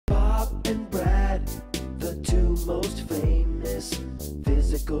most famous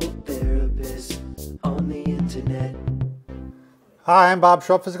physical therapist on the internet. Hi, I'm Bob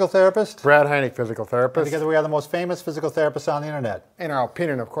Schrupp, physical therapist. Brad Heineck, physical therapist. And together we are the most famous physical therapists on the internet. In our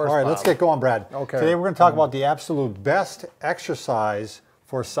opinion, of course, All right, Bob. let's get going, Brad. Okay. Today we're going to talk about the absolute best exercise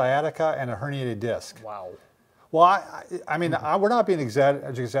for sciatica and a herniated disc. Wow. Well, I mean, we're not being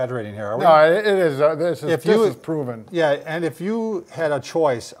exaggerating here, are we? No, it is. This is proven. Yeah, and if you had a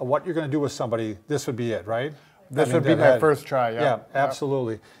choice of what you're going to do with somebody, this would be it, right? This would be my first try, yeah. Yeah,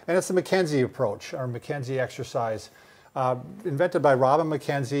 absolutely. And it's the McKenzie approach, or McKenzie exercise. Invented by Robin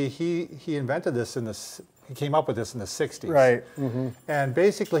McKenzie. He invented this he came up with this in the 60s. Right. Mm-hmm. And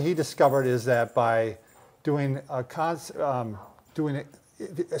basically he discovered is that by doing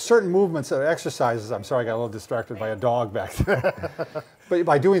certain movements of exercises, I'm sorry I got a little distracted by a dog back there. But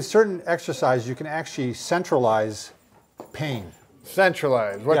by doing certain exercises you can actually centralize pain.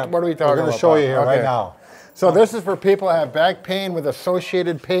 Centralize. What are we talking about? We're going to show you here right now. So this is for people that have back pain with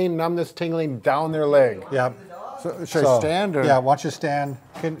associated pain, numbness, tingling down their leg. Yeah. So, should I stand? Or? Yeah, why don't you stand?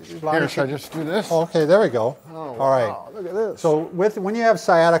 Here, should I just do this? Okay, there we go. Oh, all right. wow, look at this. So when you have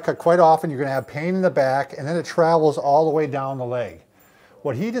sciatica, quite often you're going to have pain in the back, and then it travels all the way down the leg.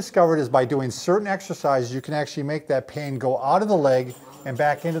 What he discovered is by doing certain exercises, you can actually make that pain go out of the leg and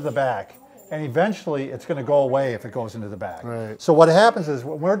back into the back. And eventually, it's going to go away if it goes into the back. Right. So what happens is,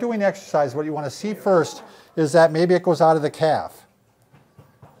 when we're doing exercise, what you want to see first is that maybe it goes out of the calf.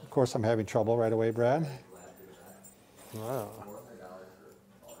 Of course, I'm having trouble right away, Brad. Wow.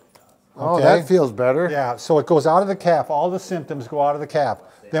 Okay. Oh, that feels better. Yeah, so it goes out of the calf. All the symptoms go out of the calf.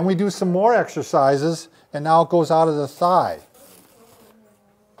 Then we do some more exercises, and now it goes out of the thigh.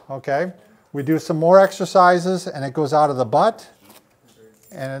 Okay? We do some more exercises, and it goes out of the butt.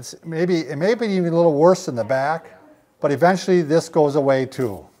 And it may be even a little worse in the back, but eventually this goes away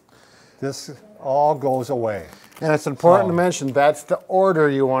too. This all goes away. And it's important to mention that's the order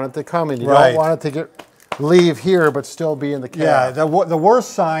you want it to come in. You Right. don't want it to leave here but still be in the calf. Yeah, the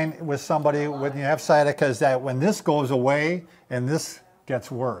worst sign with somebody when you have sciatica is that when this goes away and this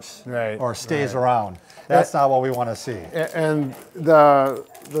gets worse, right, or stays around. That's not what we want to see. And the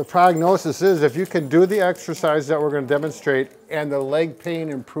prognosis is if you can do the exercise that we're going to demonstrate and the leg pain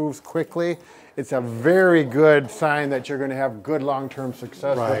improves quickly, it's a very good sign that you're going to have good long-term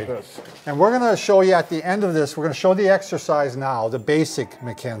success with this. And we're going to show you at the end of this, we're going to show the exercise now, the basic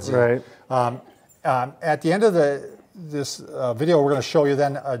McKenzie. Right. At the end of this video, we're going to show you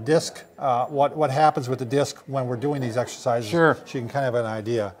then a disc, what happens with the disc when we're doing these exercises. Sure. So you can kind of have an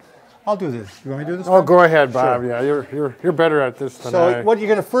idea. I'll do this. You want me to do this? Oh, go ahead, Bob. Sure. Yeah, you're better at this than So what you're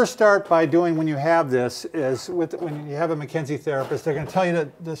going to first start by doing when you have this is when you have a McKenzie therapist, they're going to tell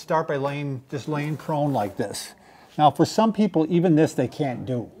you to start by just laying prone like this. Now, for some people, even this they can't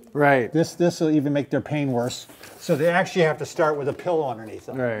do. Right. This will even make their pain worse. So they actually have to start with a pillow underneath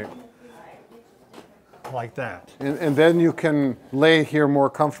them. Right. Like that. And then you can lay here more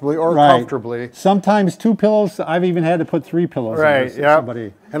comfortably or comfortably. Sometimes 2 pillows. I've even had to put 3 pillows. Right. Yeah.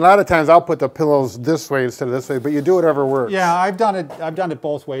 And a lot of times I'll put the pillows this way instead of this way, but you do whatever works. Yeah, I've done it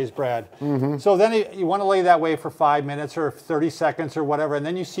both ways, Brad. Mm-hmm. So then you want to lay that way for 5 minutes or 30 seconds or whatever, and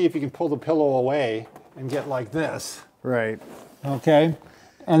then you see if you can pull the pillow away and get like this. Right. Okay.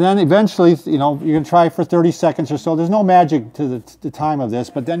 And then eventually, you can try for 30 seconds or so. There's no magic to the time of this,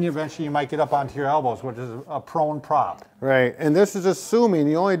 but then eventually you might get up onto your elbows, which is a prone prop. Right, and this is assuming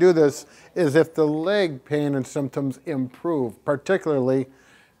you only do this is if the leg pain and symptoms improve, particularly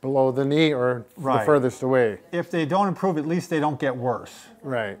below the knee or the furthest away. If they don't improve, at least they don't get worse.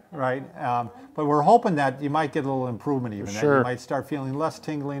 Right. Right. But we're hoping that you might get a little improvement even. Sure. That you might start feeling less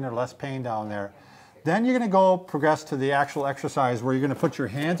tingling or less pain down there. Then you're going to progress to the actual exercise where you're going to put your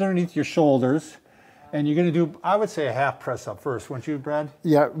hands underneath your shoulders and you're going to do, I would say, a half press up first, wouldn't you, Brad?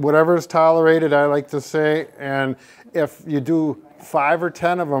 Yeah, whatever is tolerated, I like to say. And if you do 5 or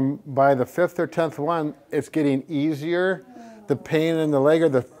 10 of them, by the 5th or 10th one, it's getting easier. The pain in the leg, or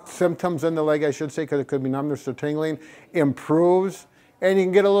the symptoms in the leg, I should say, because it could be numbness or tingling, improves. And you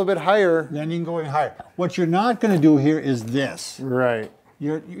can get a little bit higher. Then you can go even higher. What you're not going to do here is this. Right.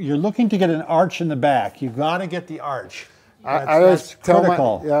 You're looking to get an arch in the back. You've got to get the arch. That's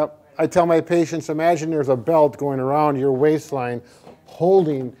critical. I tell my patients, imagine there's a belt going around your waistline,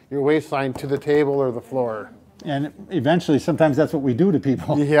 holding your waistline to the table or the floor. And eventually, sometimes that's what we do to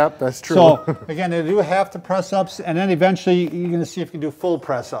people. Yep, that's true. So, again, they do half the press-ups, and then eventually you're going to see if you can do full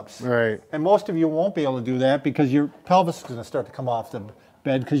press-ups. Right. And most of you won't be able to do that because your pelvis is going to start to come off the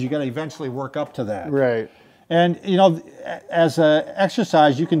bed because you got to eventually work up to that. Right. And, as an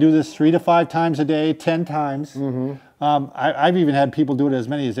exercise, you can do this 3 to 5 times a day, 10 times. Mm-hmm. I've even had people do it as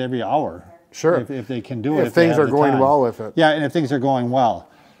many as every hour. Sure. If they can do it. If things are going well with it. Yeah, and if things are going well.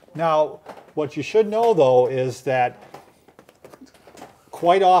 Now, what you should know though is that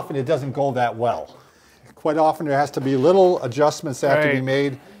quite often it doesn't go that well. Quite often there has to be little adjustments that have to be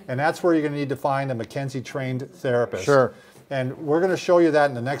made, and that's where you're going to need to find a McKenzie trained therapist. Sure. And we're going to show you that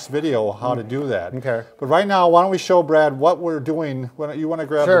in the next video, how to do that. Okay. But right now, why don't we show Brad what we're doing? You want to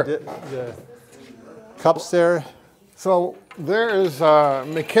grab the cups there? So there is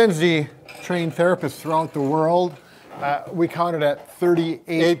McKenzie trained therapists throughout the world. We counted at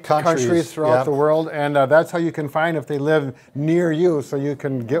 38 countries throughout the world, and that's how you can find if they live near you, so you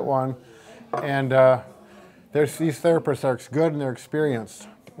can get one. And these therapists are good and they're experienced.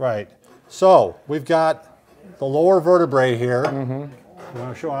 Right. So we've got the lower vertebrae here. You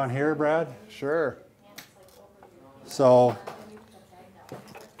want to show it on here, Brad? Sure. So,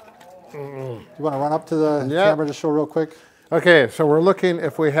 you want to run up to the camera to show real quick? Okay, so we're looking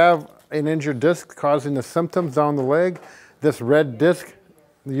if we have an injured disc causing the symptoms down the leg. This red disc,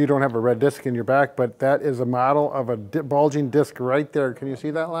 you don't have a red disc in your back, but that is a model of a bulging disc right there. Can you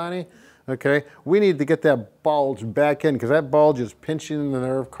see that, Lonnie? Okay, we need to get that bulge back in because that bulge is pinching the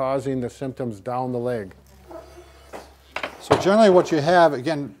nerve, causing the symptoms down the leg. So generally what you have,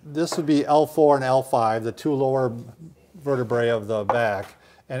 again, this would be L4 and L5, the two lower vertebrae of the back.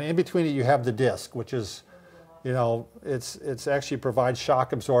 And in between it you have the disc, which is, you know, it's actually provides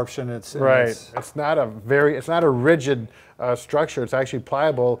shock absorption. It's not a rigid structure. It's actually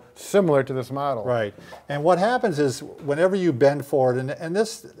pliable, similar to this model. Right. And what happens is whenever you bend forward, and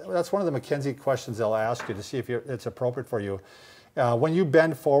that's one of the McKenzie questions they'll ask you to see if it's appropriate for you. When you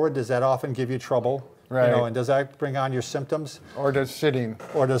bend forward, does that often give you trouble? Right. You know, and does that bring on your symptoms? Or does sitting.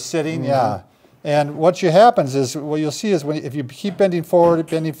 Or does sitting, yeah. And what happens is, what you'll see is if you keep bending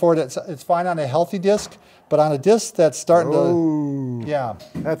forward, it's fine on a healthy disc, but on a disc that's starting to,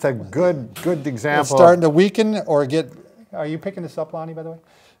 That's a good example. It's starting to weaken or get, are you picking this up, Lonnie, by the way?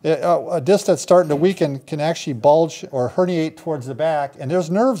 A disc that's starting to weaken can actually bulge or herniate towards the back, and there's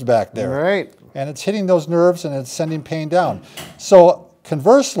nerves back there. Right. And it's hitting those nerves and it's sending pain down. So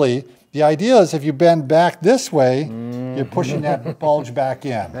conversely, the idea is if you bend back this way, you're pushing that bulge back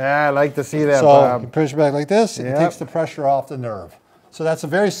in. Yeah, I like to see that, so Bob. you push it back like this, it takes the pressure off the nerve. So that's a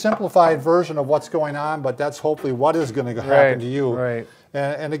very simplified version of what's going on, but that's hopefully what is going to happen to you. Right.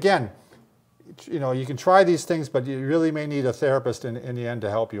 And again, you know, you can try these things, but you really may need a therapist in the end to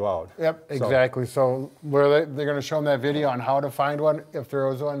help you out. Yep, exactly. So they're going to show them that video on how to find one if there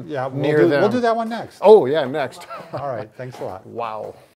is one near them. We'll do that one next. Oh, yeah, next. All right, thanks a lot. Wow.